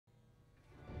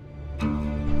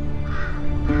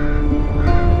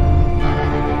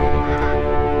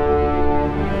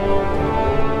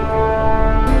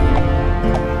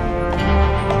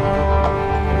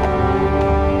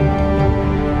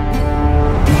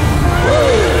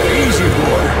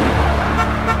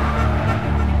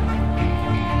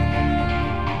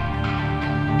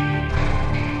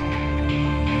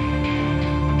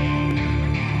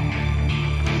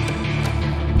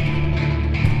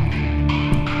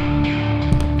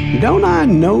Don't I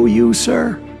know you,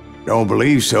 sir? Don't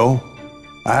believe so.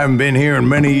 I haven't been here in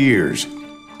many years.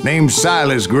 Name's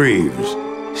Silas Greaves.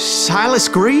 Silas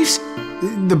Greaves?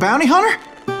 The bounty hunter?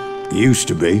 Used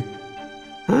to be.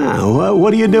 Ah,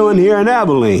 what are you doing here in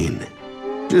Abilene?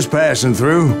 Just passing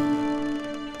through.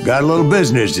 Got a little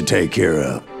business to take care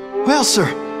of. Well, sir,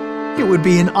 it would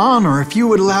be an honor if you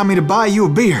would allow me to buy you a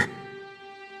beer.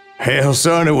 Hell,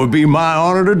 son, it would be my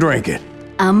honor to drink it.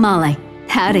 I'm Molly.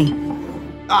 Howdy.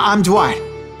 I'm Dwight.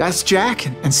 That's Jack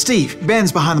and Steve.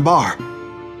 Ben's behind the bar.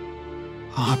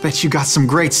 Oh, I bet you got some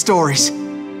great stories.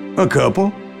 A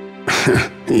couple.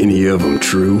 Any of them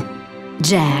true?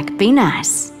 Jack, be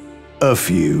nice. A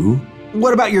few.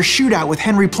 What about your shootout with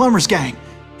Henry Plummer's gang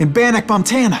in Bannock,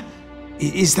 Montana?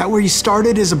 Is that where you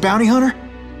started as a bounty hunter?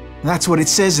 That's what it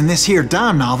says in this here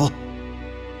dime novel.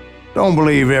 Don't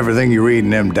believe everything you read in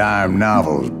them dime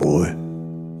novels, boy.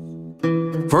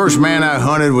 First man I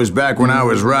hunted was back when I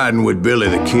was riding with Billy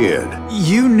the Kid.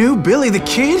 You knew Billy the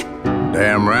Kid?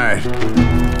 Damn right.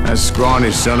 That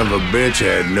scrawny son of a bitch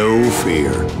had no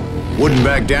fear. Wouldn't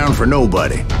back down for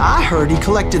nobody. I heard he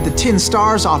collected the 10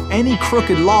 stars off any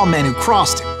crooked lawmen who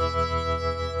crossed him.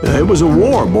 It was a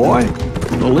war, boy.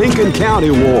 The Lincoln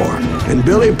County War. And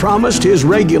Billy promised his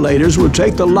regulators would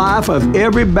take the life of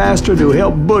every bastard who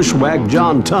helped bushwhack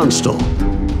John Tunstall.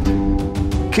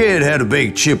 Kid had a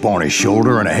big chip on his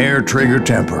shoulder and a hair-trigger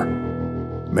temper.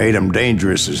 Made him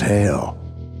dangerous as hell.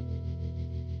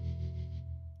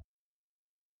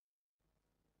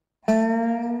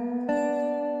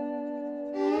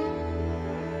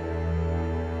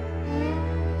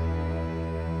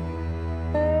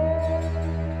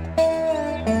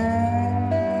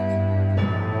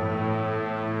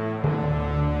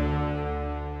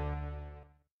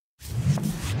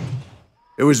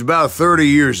 It was about 30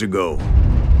 years ago.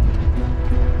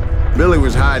 Billy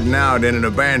was hiding out in an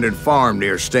abandoned farm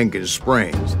near Stinking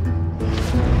Springs.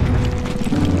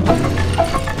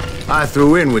 I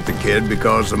threw in with the kid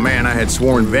because the man I had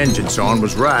sworn vengeance on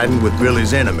was riding with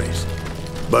Billy's enemies.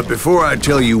 But before I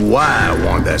tell you why I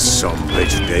want that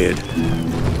sumbitch dead,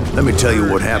 let me tell you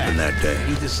what happened that day.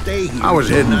 I was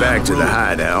heading back to the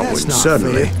hideout when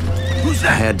suddenly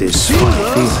I had this funny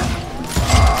feeling.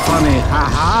 Funny,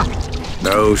 ha-ha?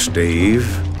 No, Steve.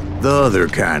 The other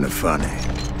kind of funny.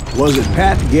 Was it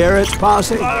Pat Garrett's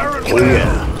posse? Oh,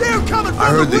 yeah.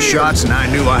 I heard the shots and I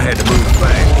knew I had to move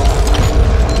back.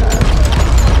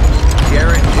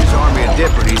 Garrett and his army of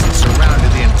deputies had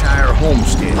surrounded the entire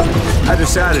homestead. I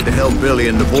decided to help Billy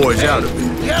and the boys out of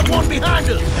it. You have one behind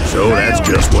us! So that's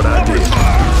just what I did.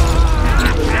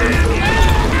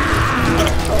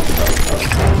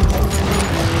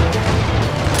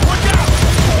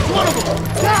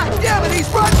 God damn it, he's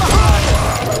right behind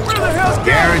us! Where the hell's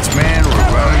Garrett's men were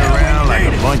running around like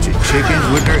a bunch of chickens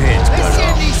with their heads cut Let's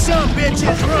off. see these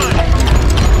sumbitches run!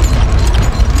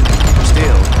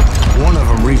 Still, one of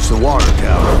them reached the water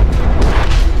tower.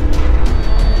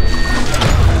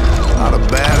 Not a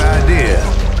bad idea.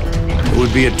 It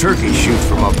would be a turkey shoot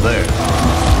from up there.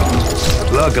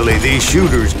 Luckily, these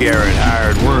shooters Garrett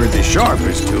hired weren't the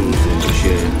sharpest tools in the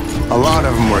shed. A lot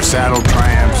of them were saddle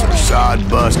tramps or sod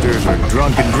busters or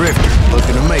drunken drifters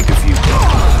looking to make a few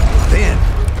bucks. Then,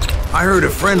 I heard a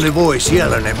friendly voice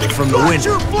yelling at me from the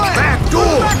window. Back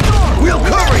door! We'll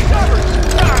cover you!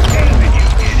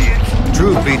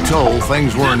 Truth be told,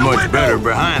 things weren't much better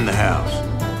behind the house.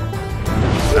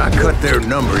 I cut their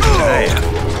numbers in half,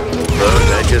 but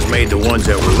that just made the ones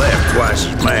that were left twice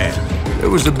as mad. It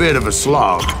was a bit of a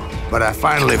slog, but I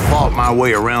finally fought my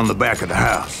way around the back of the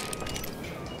house.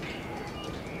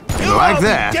 And like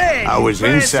that, I was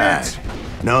inside,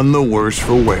 none the worse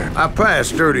for wear. I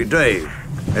passed Dirty Dave,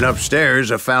 and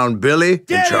upstairs I found Billy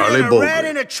and Charlie Bolger. Rat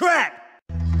in a trap!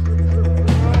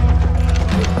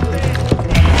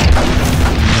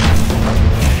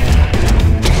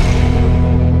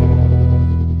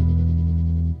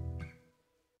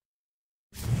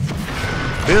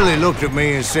 Billy looked at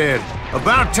me and said,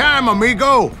 "About time,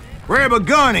 amigo. Grab a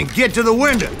gun and get to the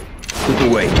window."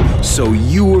 Wait, so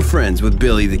you were friends with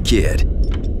Billy the Kid?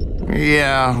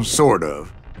 Yeah, sort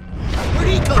of. Where'd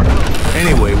he come from?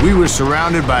 Anyway, we were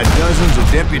surrounded by dozens of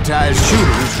deputized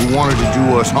shooters who wanted to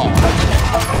do us harm.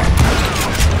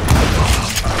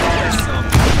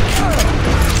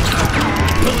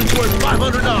 Billy's worth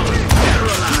 $500.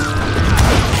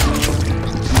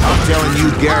 I'm telling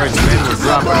you, Garrett's men were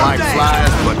dropping like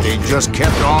flies, but they just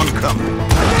kept on coming.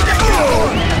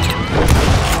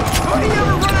 Don't he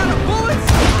ever run out of bullets?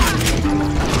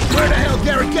 Where the hell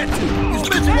Garrett get to? He's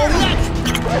missing all the action.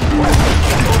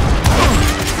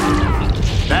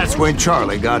 That's when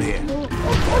Charlie got hit.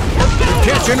 They're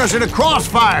catching us in a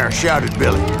crossfire, shouted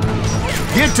Billy.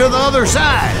 Get to the other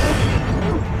side.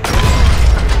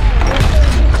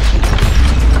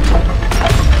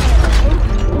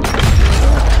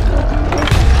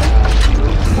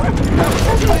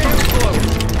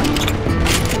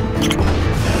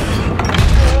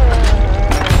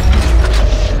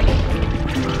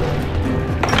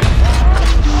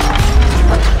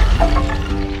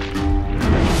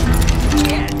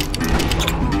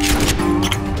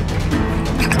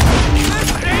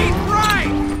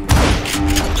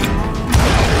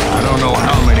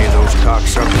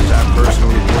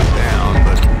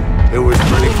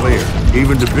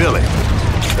 Even to Billy,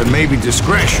 that maybe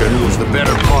discretion was the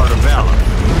better part of valor.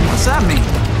 What's that mean?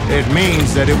 It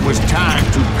means that it was time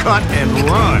to cut and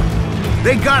run.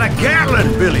 They got a Gatlin,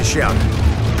 Billy shouted.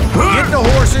 Get the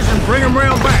horses and bring them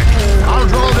round back. I'll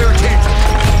draw their attention.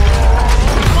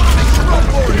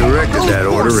 He directed that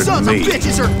order at me,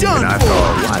 and I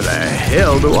thought, why the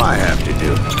hell do I have to do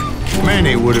it?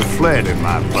 Many would have fled in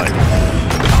my place.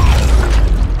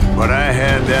 But I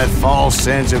had that false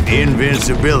sense of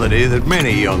invincibility that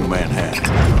many young men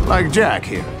have. Like Jack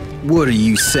here. What are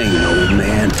you saying, old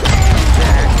man?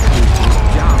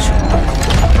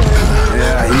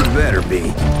 Yeah, he'd better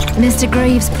be. Mr.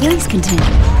 Greaves, please continue.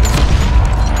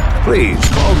 Please,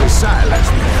 call me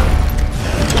Silas now.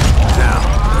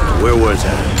 Now, where was I?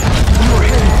 You were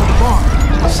heading for the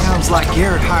barn. Sounds like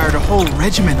Garrett hired a whole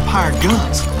regiment of hired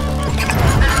guns.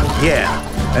 Yeah,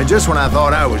 and just when I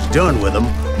thought I was done with them,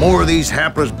 more of these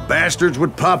hapless bastards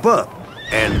would pop up.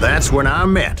 And that's when I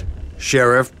met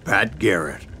Sheriff Pat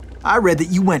Garrett. I read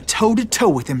that you went toe-to-toe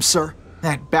with him, sir.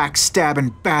 That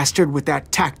backstabbing bastard with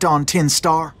that tacked-on tin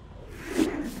star.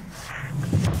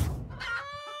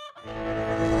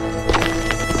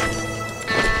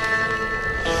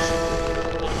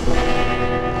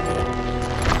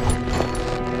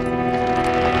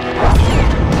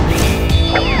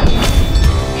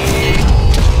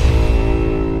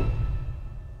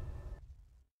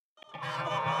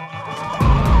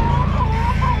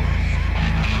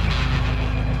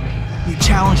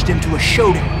 Challenged him to a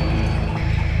showdown.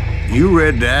 You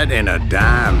read that in a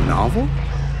dime novel?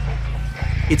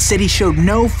 It said he showed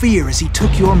no fear as he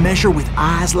took your measure with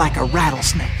eyes like a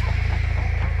rattlesnake.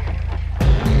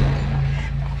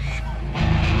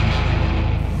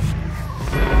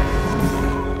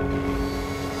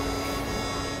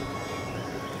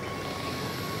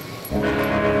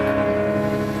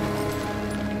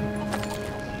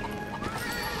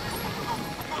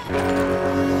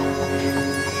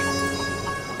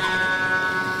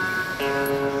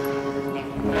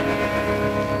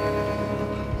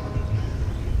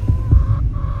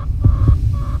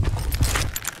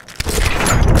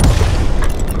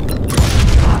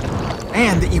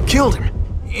 And that you killed him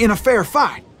in a fair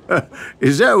fight.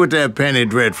 Is that what that penny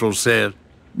dreadful said?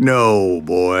 No,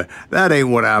 boy. That ain't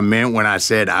what I meant when I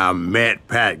said I met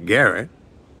Pat Garrett.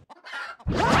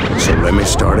 So let me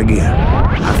start again.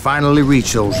 I finally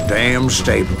reached those damn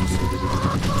stables.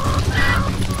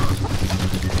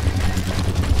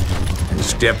 And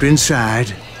stepped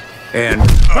inside, and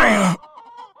bam!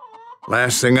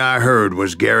 Last thing I heard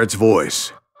was Garrett's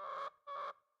voice.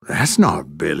 That's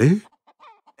not Billy.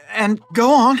 And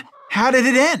go on. How did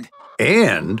it end?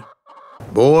 And,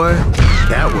 boy,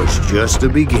 that was just the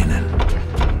beginning.